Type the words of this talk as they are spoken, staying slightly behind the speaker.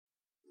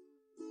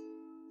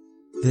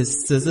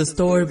This is a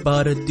story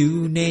about a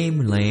dude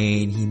named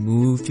Lane. He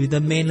moved to the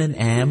mainland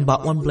and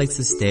bought one place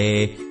to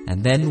stay.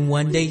 And then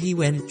one day he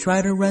went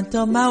try to rent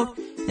them out.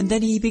 And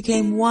then he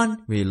became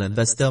one real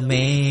investor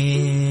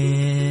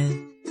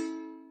man.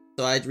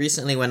 So I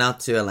recently went out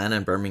to Atlanta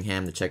and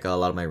Birmingham to check out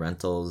a lot of my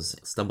rentals.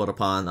 Stumbled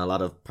upon a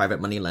lot of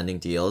private money lending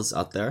deals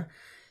out there.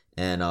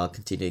 And I'll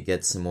continue to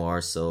get some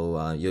more.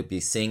 So you'll be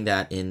seeing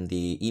that in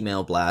the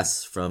email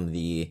blasts from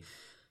the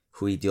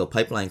Hui Deal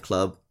Pipeline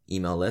Club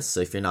email list.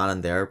 So if you're not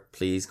on there,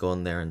 please go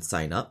in there and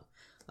sign up.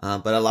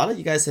 But a lot of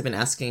you guys have been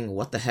asking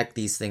what the heck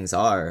these things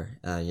are.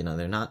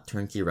 They're not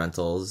turnkey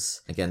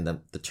rentals. Again,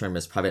 the term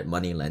is private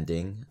money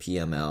lending,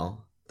 PML,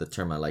 the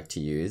term I like to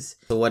use.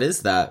 So what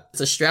is that? It's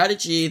a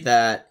strategy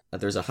that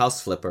there's a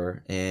house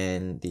flipper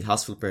and the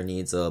house flipper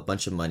needs a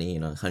bunch of money,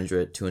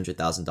 $100,000,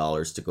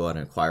 $200,000 to go out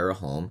and acquire a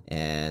home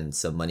and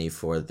some money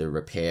for the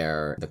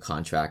repair, the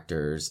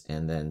contractors,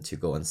 and then to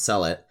go and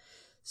sell it.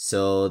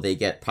 So they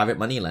get private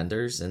money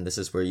lenders, and this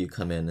is where you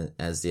come in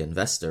as the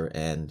investor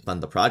and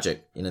fund the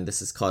project. This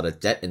is called a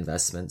debt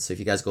investment. So if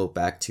you guys go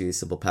back to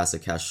Simple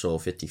Passive Cash Flow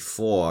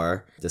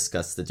 54,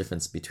 discuss the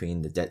difference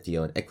between the debt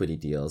deal and equity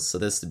deals. So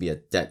this would be a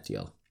debt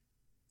deal.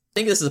 I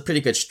think this is a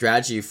pretty good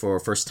strategy for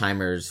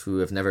first-timers who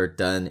have never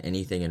done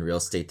anything in real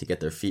estate to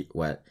get their feet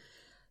wet.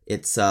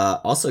 It's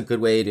also a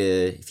good way to,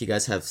 if you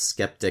guys have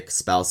skeptic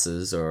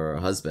spouses or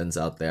husbands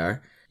out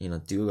there,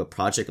 do a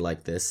project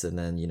like this and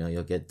then,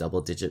 you'll get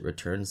double-digit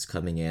returns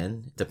coming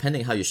in.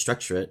 Depending how you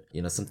structure it,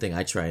 something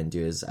I try and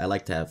do is I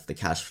like to have the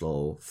cash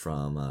flow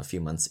from a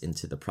few months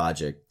into the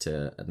project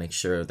to make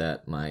sure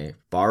that my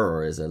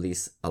borrower is at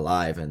least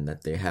alive and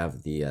that they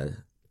have the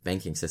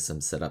banking system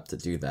set up to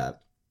do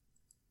that.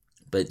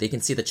 But they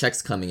can see the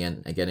checks coming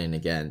in again and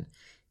again,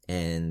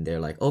 and they're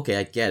like, okay,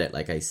 I get it.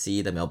 Like, I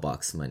see the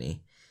mailbox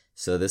money.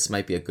 So this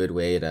might be a good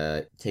way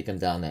to take them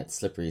down that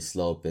slippery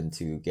slope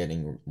into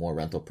getting more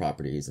rental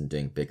properties and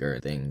doing bigger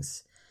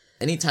things.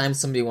 Anytime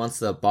somebody wants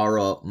to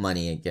borrow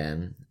money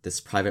again, this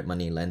private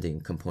money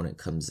lending component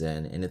comes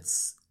in, and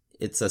it's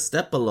a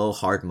step below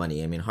hard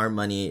money. Hard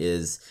money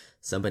is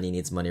somebody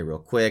needs money real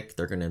quick.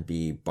 They're going to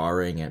be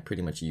borrowing at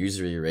pretty much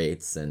usury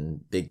rates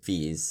and big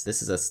fees.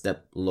 This is a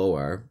step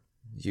lower,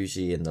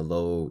 usually in the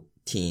low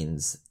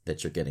teens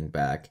that you're getting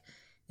back,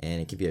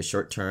 and it can be a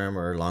short-term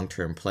or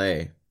long-term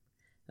play,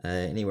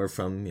 anywhere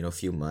from a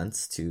few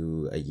months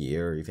to a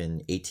year, or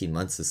even 18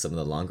 months is some of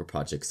the longer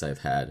projects I've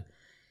had.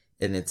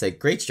 And it's a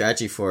great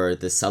strategy for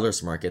the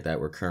seller's market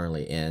that we're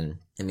currently in.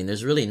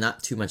 There's really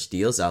not too much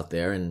deals out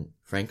there, and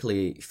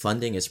frankly,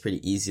 funding is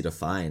pretty easy to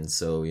find.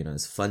 So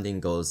as funding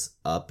goes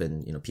up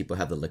and people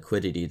have the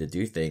liquidity to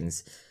do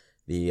things,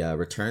 the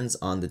returns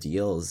on the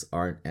deals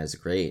aren't as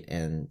great,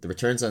 and the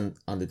returns on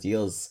the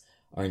deals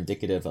are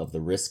indicative of the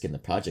risk in the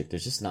project.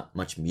 There's just not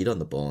much meat on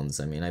the bones.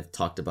 I've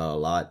talked about a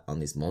lot on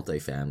these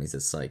multifamilies.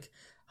 It's like,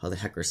 how the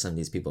heck are some of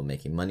these people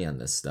making money on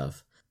this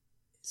stuff?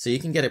 So you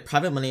can get a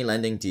private money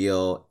lending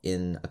deal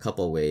in a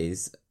couple of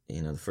ways.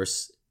 The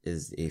first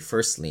is a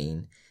first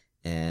lien,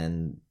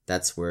 and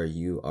that's where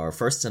you are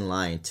first in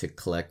line to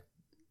collect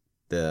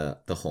the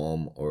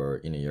home,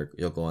 or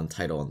you'll go on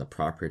title on the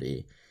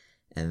property.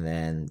 And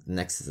then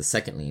next is the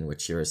second lien,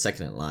 which you're a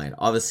second in line.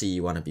 Obviously,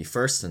 you want to be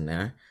first in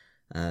there.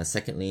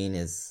 Second lien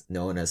is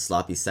known as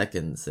sloppy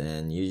seconds,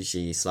 and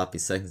usually sloppy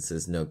seconds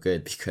is no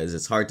good because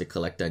it's hard to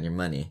collect on your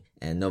money,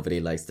 and nobody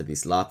likes to be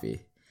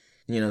sloppy.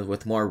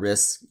 With more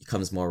risk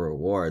comes more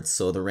rewards.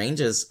 So the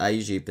ranges I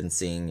usually have been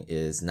seeing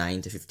is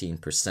 9 to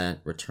 15%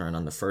 return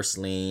on the first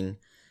lien,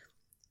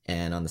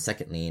 and on the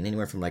second lien,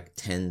 anywhere from like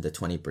 10 to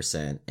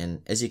 20%.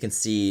 And as you can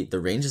see, the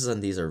ranges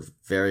on these are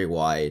very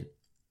wide.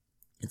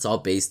 It's all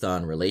based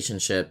on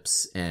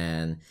relationships,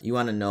 and you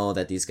want to know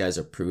that these guys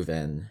are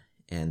proven,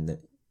 and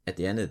at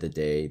the end of the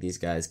day, these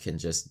guys can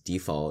just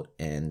default,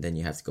 and then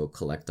you have to go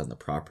collect on the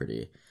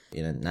property.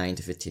 9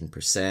 to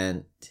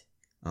 15%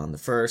 on the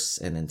first,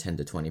 and then 10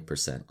 to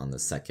 20% on the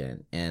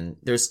second. And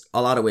there's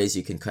a lot of ways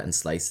you can cut and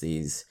slice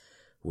these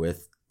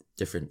with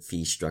different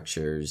fee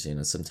structures.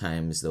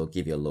 Sometimes they'll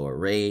give you a lower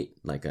rate,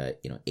 like a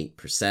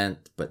 8%,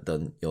 but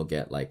then you'll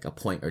get like a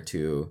point or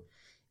two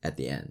at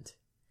the end.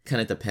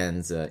 Kind of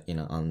depends,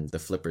 on the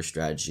flipper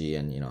strategy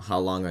and, how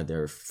long are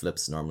their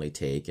flips normally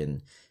take.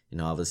 And,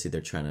 obviously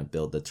they're trying to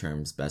build the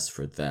terms best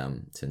for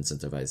them to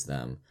incentivize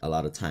them. A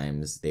lot of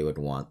times they would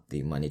want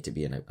the money to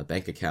be in a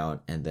bank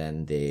account, and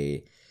then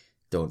they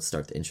don't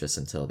start the interest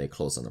until they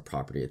close on the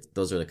property.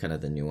 Those are kind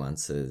of the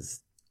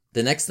nuances.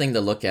 The next thing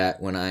to look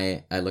at when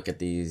I look at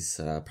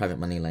these private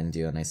money lending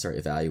deal and I start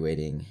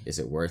evaluating, is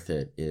it worth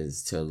it,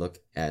 is to look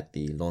at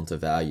the loan to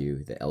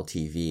value, the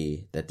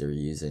LTV that they're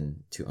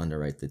using to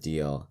underwrite the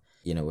deal.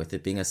 With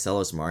it being a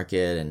seller's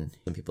market and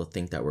some people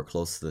think that we're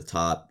close to the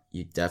top,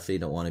 you definitely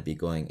don't want to be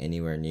going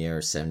anywhere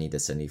near 70 to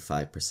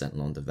 75%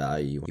 loan to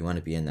value. You want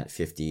to be in that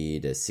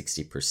 50 to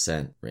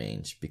 60%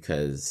 range,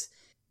 because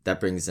that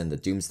brings in the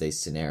doomsday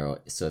scenario.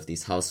 So if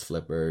these house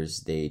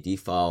flippers, they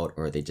default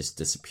or they just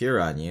disappear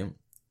on you,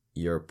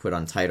 you're put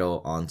on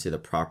title onto the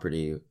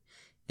property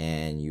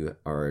and you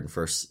are in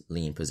first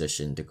lien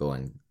position to go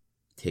and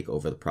take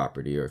over the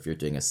property, or if you're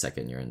doing a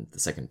second, you're in the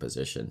second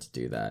position to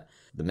do that.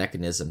 The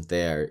mechanism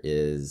there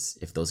is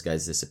if those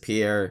guys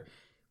disappear,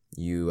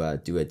 you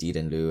do a deed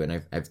in lieu,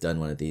 and I've done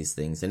one of these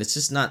things, and it's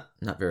just not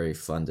very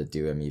fun to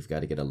do. I mean, you've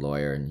got to get a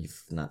lawyer, and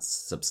you've not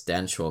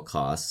substantial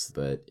costs,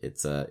 but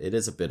it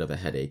is a bit of a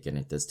headache, and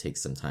it does take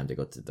some time to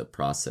go through the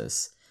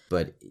process.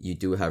 But you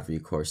do have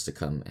recourse to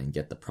come and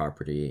get the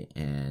property,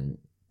 and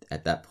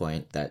at that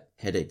point, that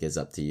headache is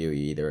up to you.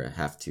 You either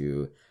have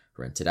to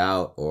rent it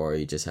out, or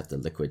you just have to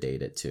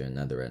liquidate it to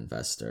another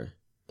investor.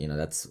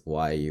 That's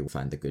why you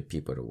find the good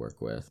people to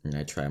work with. And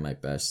I try my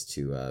best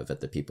to vet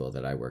the people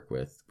that I work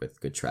with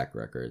good track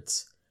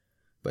records.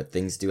 But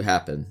things do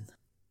happen.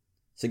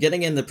 So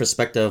getting in the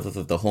perspective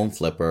of the home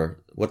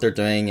flipper, what they're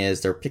doing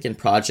is they're picking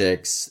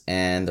projects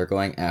and they're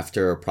going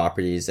after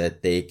properties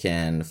that they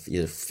can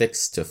either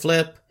fix to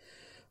flip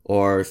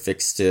or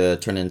fix to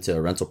turn into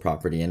a rental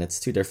property. And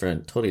it's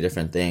totally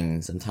different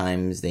things.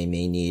 Sometimes they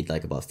may need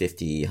like about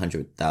 $50,000,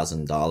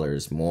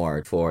 $100,000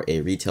 more for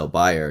a retail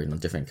buyer,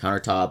 different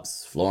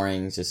countertops,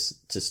 flooring,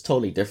 just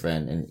totally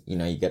different. And,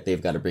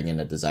 they've got to bring in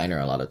a designer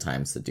a lot of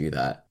times to do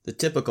that. The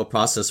typical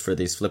process for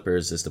these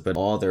flippers is to put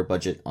all their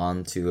budget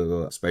onto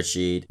a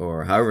spreadsheet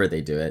or however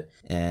they do it,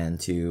 and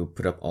to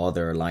put up all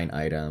their line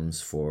items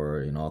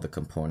for, all the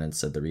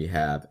components of the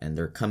rehab. And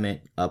they're coming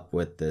up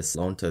with this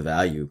loan to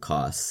value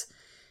costs.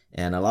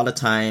 And a lot of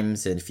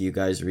times, and if you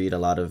guys read a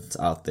lot of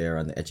out there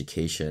on the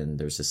education,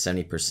 there's a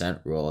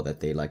 70% rule that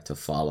they like to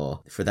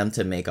follow. For them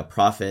to make a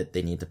profit,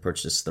 they need to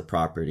purchase the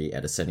property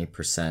at a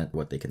 70%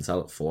 what they can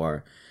sell it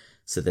for,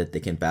 so that they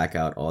can back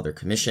out all their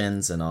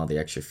commissions and all the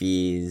extra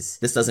fees.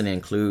 This doesn't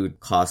include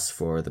costs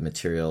for the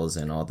materials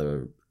and all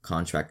the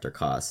contractor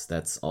costs.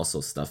 That's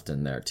also stuffed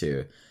in there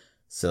too.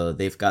 So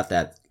they've got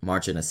that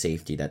margin of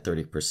safety, that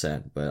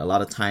 30%. But a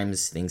lot of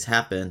times things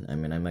happen. I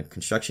mean, I'm a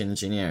construction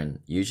engineer, and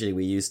usually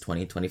we use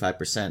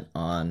 20-25%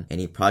 on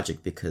any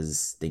project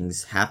because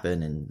things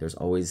happen and there's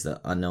always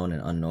the unknown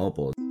and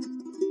unknowable.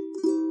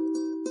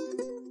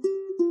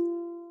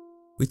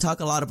 We talk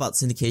a lot about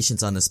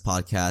syndications on this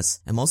podcast,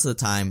 and most of the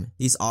time,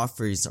 these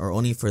offers are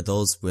only for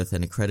those with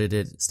an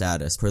accredited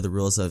status per the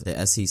rules of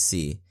the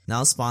SEC.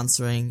 Now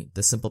sponsoring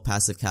the Simple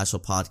Passive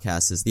Cashflow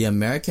podcast is the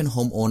American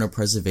Homeowner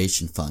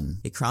Preservation Fund,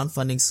 a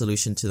crowdfunding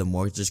solution to the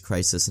mortgage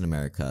crisis in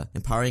America,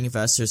 empowering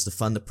investors to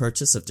fund the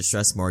purchase of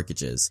distressed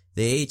mortgages.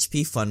 The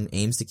AHP fund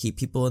aims to keep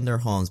people in their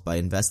homes by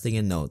investing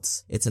in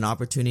notes. It's an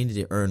opportunity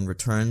to earn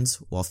returns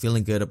while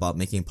feeling good about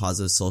making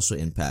positive social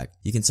impact.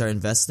 You can start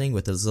investing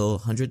with as little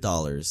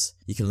 $100.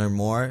 You can learn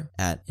more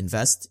at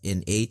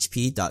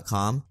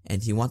investinahp.com,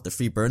 and if you want the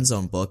free Burn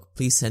Zone book,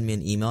 please send me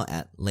an email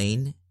at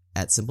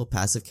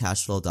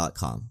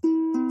lane@simplepassivecashflow.com.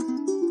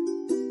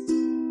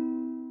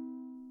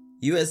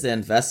 You as the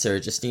investor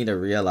just need to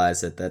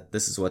realize that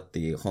this is what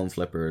the home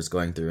flipper is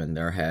going through in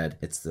their head.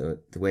 It's the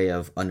way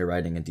of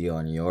underwriting a deal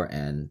on your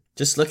end.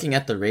 Just looking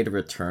at the rate of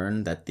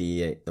return that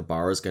the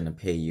borrower is going to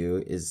pay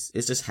you is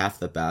just half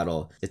the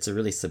battle. It's a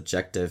really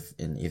subjective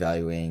in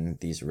evaluating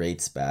these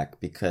rates back,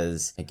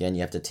 because again,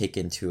 you have to take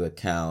into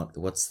account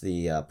what's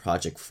the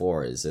project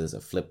for. Is it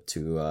a flip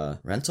to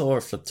rental or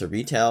flip to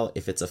retail?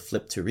 If it's a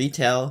flip to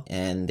retail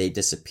and they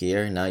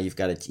disappear, now you've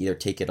got to either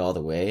take it all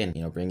the way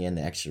and bring in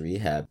the extra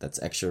rehab.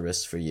 That's extra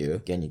risk for you.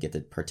 Again, you get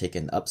to partake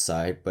in the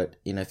upside. But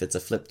if it's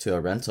a flip to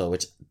a rental,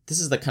 which this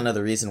is the kind of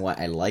the reason why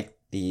I like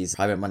these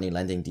private money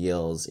lending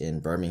deals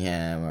in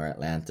Birmingham or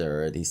Atlanta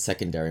or these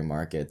secondary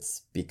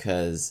markets,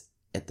 because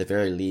at the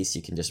very least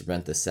you can just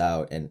rent this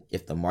out, and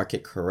if the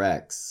market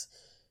corrects,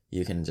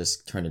 you can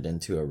just turn it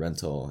into a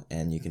rental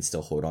and you can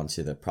still hold on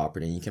to the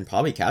property and you can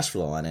probably cash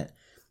flow on it.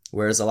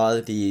 Whereas a lot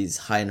of these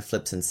high-end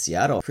flips in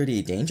Seattle are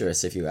pretty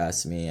dangerous if you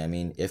ask me. I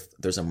mean, if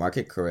there's a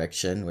market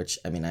correction, which,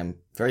 I'm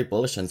very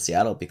bullish on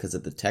Seattle because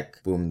of the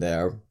tech boom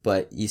there,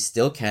 but you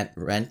still can't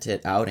rent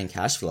it out and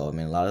cash flow.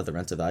 A lot of the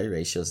rent-to-value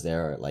ratios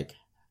there are like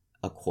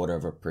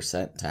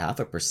 0.25% to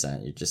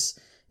 0.5%.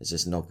 It's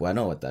just no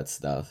bueno with that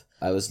stuff.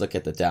 I always look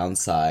at the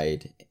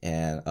downside,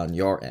 and on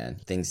your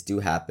end, things do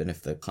happen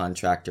if the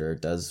contractor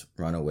does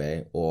run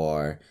away,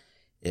 or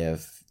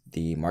if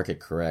the market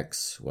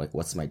corrects, like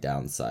what's my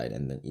downside?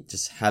 And then you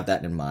just have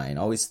that in mind.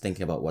 Always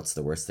thinking about what's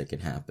the worst that can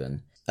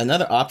happen.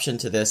 Another option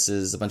to this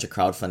is a bunch of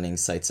crowdfunding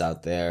sites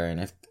out there,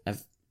 and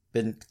I've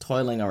been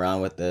toiling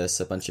around with this.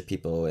 A bunch of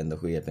people in the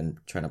Hui have been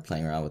trying to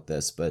play around with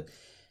this, but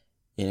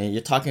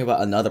you're talking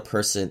about another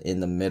person in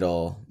the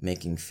middle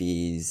making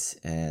fees,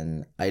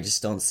 and I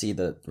just don't see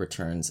the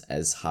returns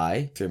as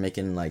high. If you're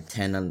making like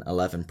 10 and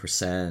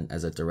 11%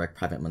 as a direct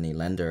private money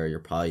lender, you're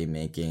probably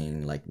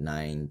making like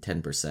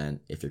 9-10%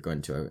 if you're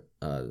going to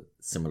a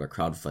similar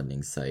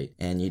crowdfunding site,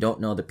 and you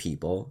don't know the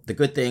people. The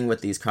good thing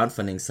with these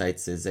crowdfunding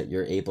sites is that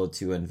you're able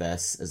to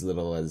invest as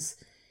little as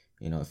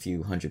a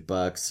few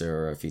 $100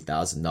 or a few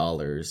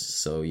 $1,000,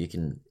 so you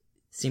can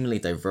seemingly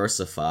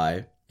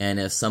diversify. And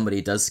if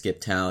somebody does skip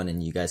town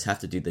and you guys have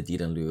to do the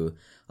deed in lieu,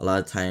 a lot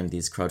of time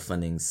these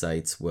crowdfunding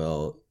sites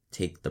will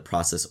take the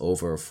process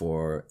over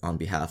on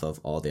behalf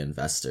of all the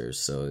investors.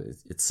 So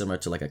it's similar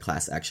to like a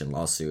class action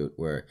lawsuit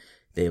where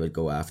they would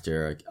go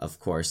after. Of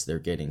course, they're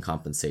getting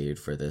compensated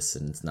for this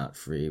and it's not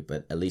free,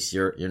 but at least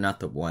you're not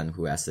the one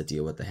who has to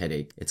deal with the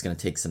headache. It's going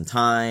to take some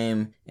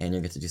time and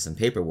you're going to do some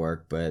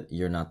paperwork, but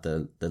you're not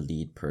the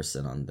lead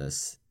person on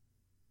this.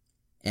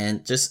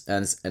 And just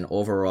as an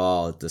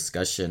overall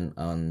discussion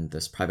on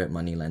this private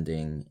money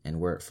lending and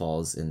where it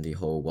falls in the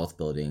whole wealth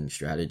building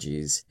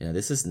strategies,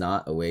 this is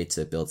not a way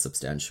to build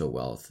substantial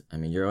wealth. I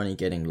mean, you're only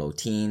getting low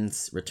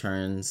teens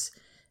returns.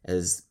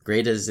 As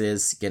great as it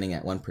is getting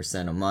at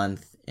 1% a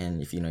month,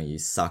 and if you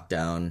sock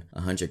down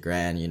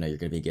 $100,000, you're going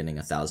to be getting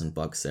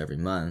 $1,000 every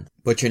month.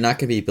 But you're not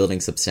going to be building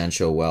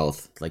substantial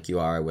wealth like you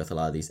are with a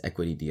lot of these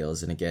equity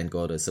deals. And again,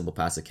 go to Simple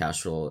Passive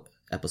Cash Flow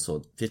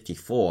episode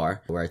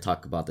 54, where I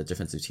talk about the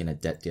difference between a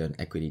debt deal and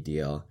equity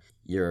deal.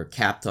 You're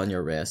capped on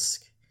your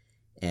risk,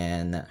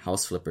 and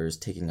house flippers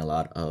taking a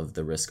lot of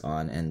the risk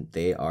on, and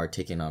they are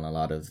taking on a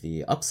lot of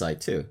the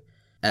upside too.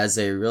 As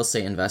a real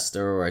estate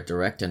investor or a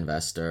direct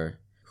investor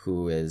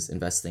who is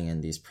investing in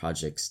these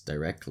projects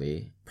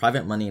directly,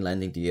 private money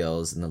lending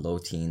deals in the low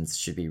teens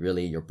should be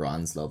really your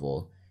bronze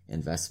level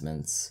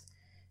investments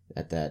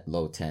at that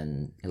low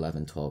 10,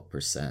 11,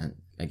 12%.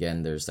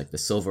 Again, there's like the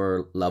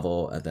silver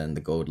level and then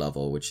the gold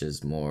level, which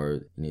is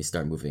more, you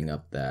start moving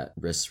up that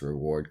risk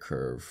reward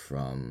curve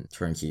from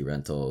turnkey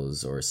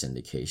rentals or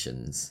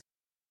syndications.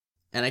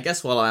 And I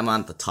guess while I'm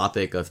on the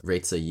topic of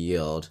rates of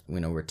yield,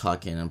 we're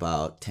talking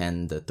about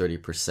 10 to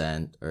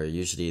 30% or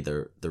usually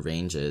the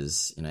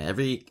ranges.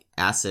 Every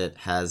asset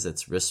has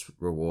its risk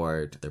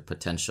reward, their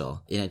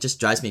potential. And it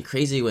just drives me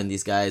crazy when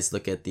these guys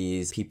look at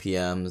these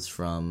PPMs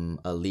from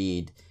a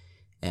lead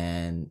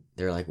and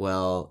they're like,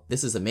 well,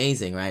 this is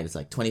amazing, right? It's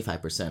like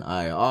 25%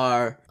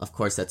 IRR. Of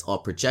course, that's all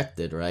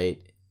projected,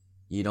 right?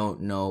 You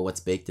don't know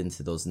what's baked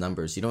into those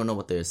numbers. You don't know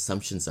what their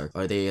assumptions are.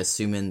 Are they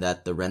assuming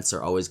that the rents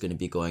are always going to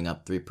be going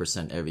up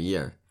 3% every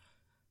year?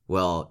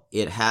 Well,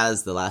 it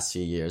has the last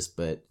few years,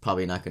 but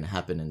probably not going to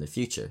happen in the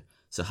future.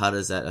 So how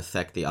does that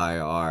affect the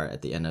IRR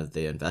at the end of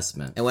the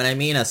investment? And when I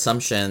mean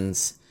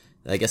assumptions,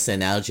 I guess the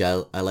analogy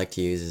I like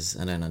to use is,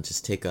 I don't know,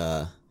 just take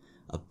a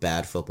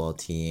bad football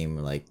team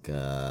like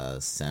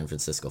San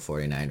Francisco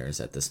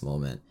 49ers at this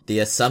moment. The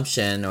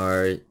assumption,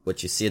 or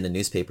what you see in the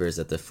newspaper, is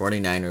that the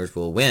 49ers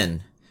will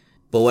win.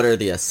 But what are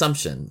the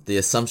assumptions? The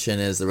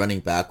assumption is the running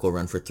back will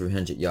run for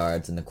 300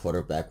 yards and the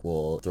quarterback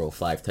will throw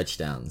 5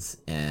 touchdowns.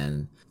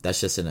 And that's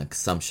just an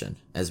assumption.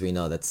 As we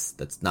know,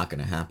 that's not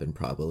going to happen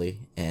probably.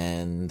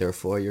 And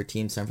therefore, your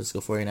team, San Francisco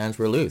 49ers,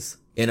 will lose.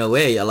 In a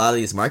way, a lot of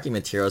these marketing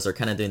materials are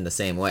kind of doing the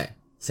same way.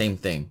 Same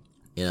thing.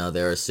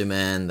 They're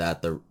assuming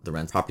that the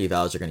rent property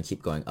values are going to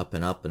keep going up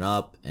and up and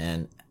up.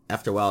 And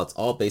after a while, it's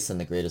all based on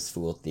the greatest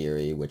fool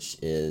theory, which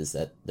is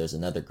that there's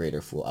another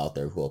greater fool out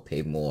there who will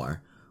pay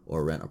more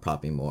or rent a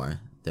property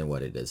more than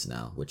what it is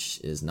now, which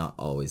is not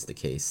always the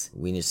case.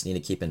 We just need to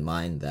keep in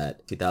mind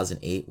that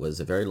 2008 was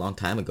a very long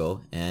time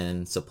ago,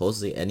 and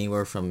supposedly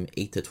anywhere from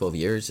 8 to 12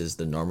 years is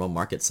the normal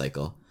market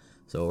cycle.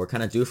 So we're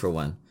kind of due for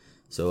one.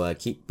 So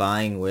keep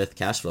buying with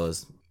cash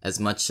flows. As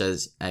much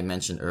as I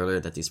mentioned earlier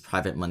that these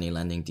private money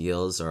lending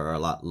deals are a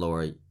lot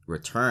lower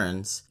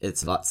returns,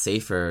 it's a lot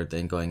safer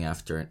than going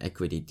after an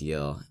equity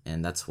deal,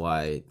 and that's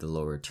why the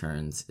low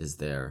returns is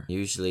there.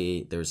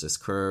 Usually there's this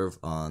curve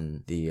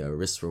on the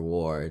risk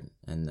reward,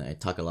 and I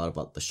talk a lot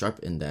about the Sharpe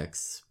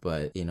index,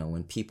 but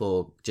when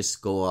people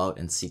just go out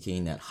and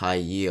seeking that high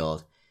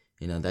yield,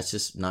 that's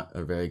just not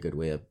a very good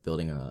way of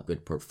building a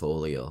good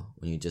portfolio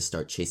when you just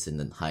start chasing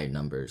the high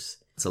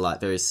numbers. It's a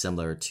lot very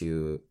similar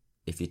to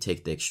if you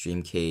take the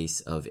extreme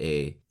case of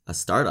a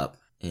startup,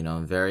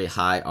 very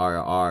high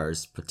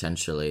IRRs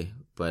potentially.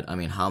 But I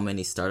mean, how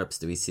many startups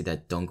do we see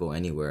that don't go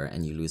anywhere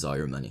and you lose all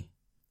your money?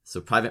 So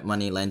private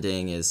money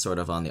lending is sort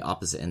of on the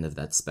opposite end of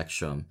that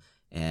spectrum.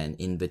 And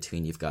in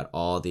between, you've got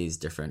all these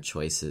different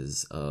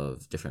choices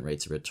of different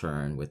rates of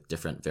return with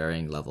different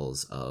varying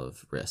levels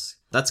of risk.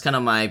 That's kind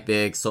of my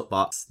big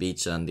soapbox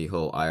speech on the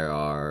whole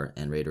IRR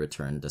and rate of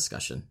return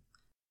discussion.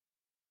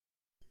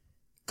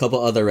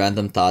 Couple other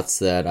random thoughts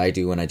that I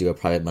do when I do a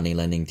private money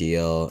lending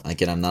deal.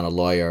 Again, I'm not a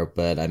lawyer,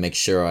 but I make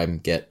sure I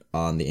get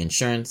on the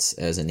insurance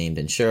as a named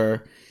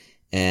insurer,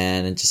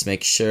 and just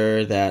make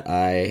sure that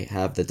I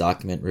have the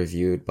document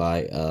reviewed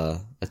by a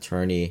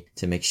attorney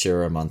to make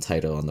sure I'm on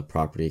title on the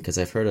property, because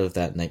I've heard of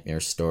that nightmare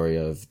story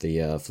of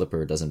the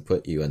flipper doesn't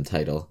put you on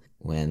title.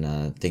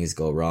 When things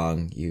go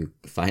wrong, you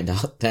find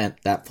out that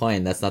at that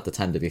point, that's not the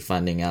time to be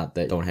finding out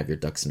that you don't have your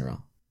ducks in a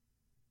row.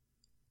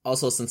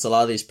 Also, since a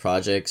lot of these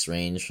projects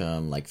range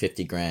from like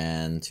 50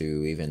 grand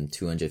to even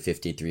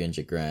 250,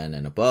 300 grand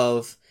and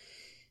above,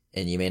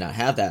 and you may not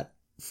have that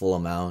full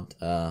amount,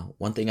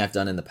 one thing I've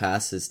done in the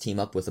past is team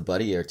up with a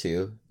buddy or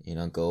two,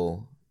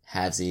 go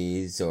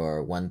halvesies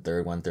or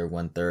 1/3, 1/3,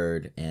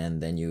 1/3,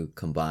 and then you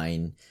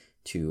combine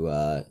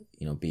to,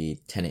 be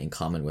tenant in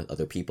common with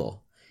other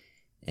people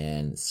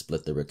and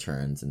split the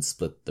returns and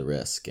split the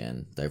risk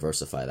and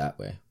diversify that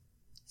way.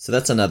 So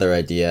that's another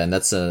idea, and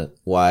that's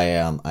why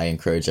I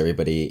encourage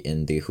everybody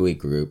in the Hui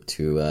group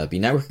to be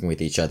networking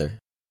with each other.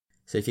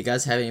 So if you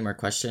guys have any more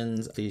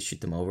questions, please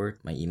shoot them over.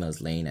 My email is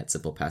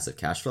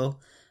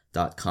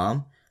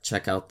lane@simplepassivecashflow.com.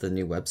 check out the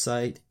new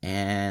website,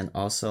 and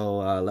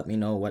also let me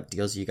know what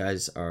deals you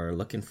guys are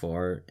looking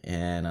for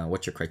and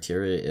what your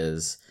criteria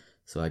is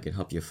so I can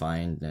help you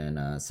find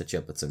and set you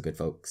up with some good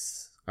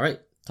folks. All right,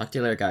 talk to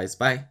you later, guys.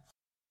 Bye.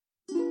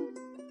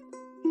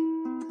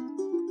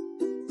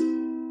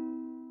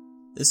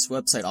 This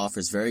website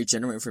offers very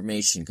general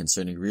information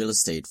concerning real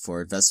estate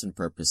for investment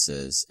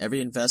purposes.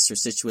 Every investor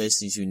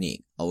situation is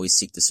unique. Always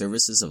seek the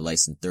services of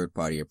licensed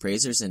third-party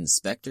appraisers and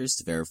inspectors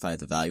to verify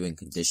the value and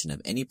condition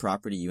of any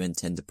property you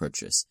intend to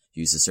purchase.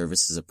 Use the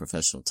services of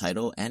professional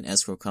title and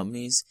escrow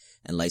companies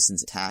and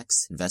licensed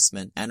tax,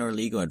 investment, and or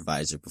legal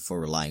advisor before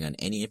relying on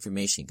any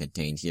information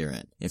contained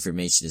herein.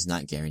 Information is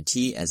not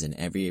guaranteed, as in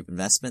every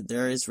investment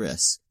there is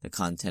risk. The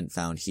content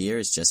found here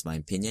is just my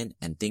opinion,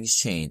 and things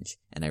change,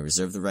 and I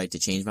reserve the right to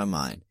change my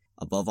mind.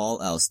 Above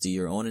all else, do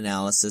your own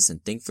analysis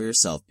and think for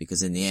yourself,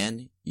 because in the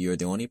end, you are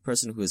the only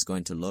person who is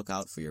going to look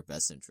out for your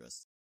best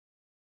interest.